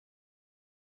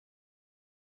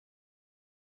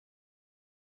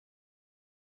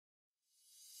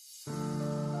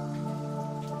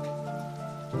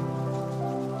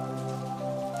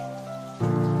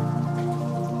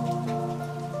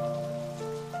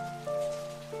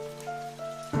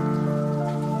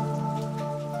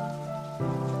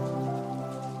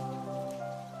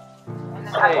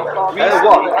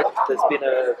What? There's been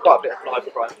quite a bit of knife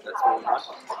crime that's going on,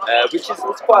 which is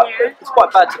it's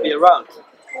quite bad to be around.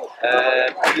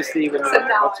 Obviously, when you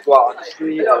want to go out on the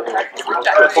street or to a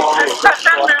bar or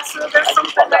restaurant,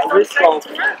 that risk of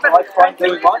knife crime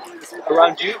going on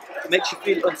around you makes you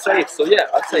feel unsafe. So yeah,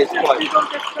 I'd say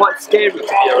it's quite scary to be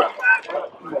around.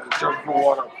 Well, just from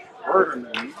what I've heard on the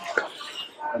news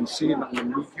and seen on the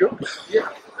media. Yeah.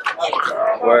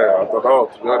 Well, I don't know,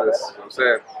 to be honest. I'm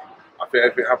saying, I think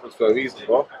everything happens for a reason,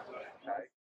 bro.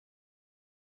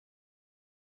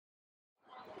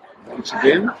 Once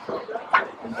again, from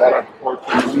what I've heard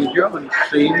from the media and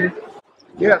seen,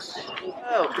 yes.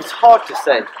 Well, it's hard to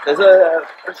say. There's a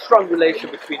strong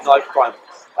relation between knife crime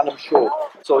and I'm sure.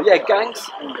 So yeah,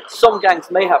 some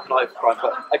gangs may have knife crime,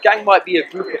 but a gang might be a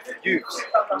group of youths,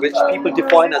 which people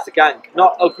define as a gang.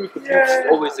 Not a group of youths is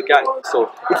always a gang. So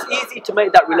it's easy to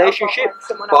make that relationship,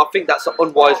 but I think that's an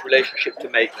unwise relationship to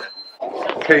make.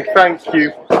 Okay, thank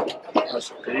you.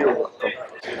 That's okay, you're welcome.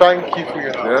 Thank you for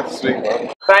your help. Yeah, sweet,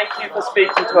 man. Thank you for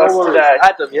speaking to us today.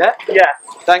 Adam, yeah? Yeah.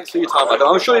 Thanks for your time, Adam.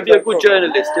 I'm sure you'll be a good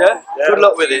journalist, yeah? Good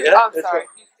luck with it, yeah? I'm sorry.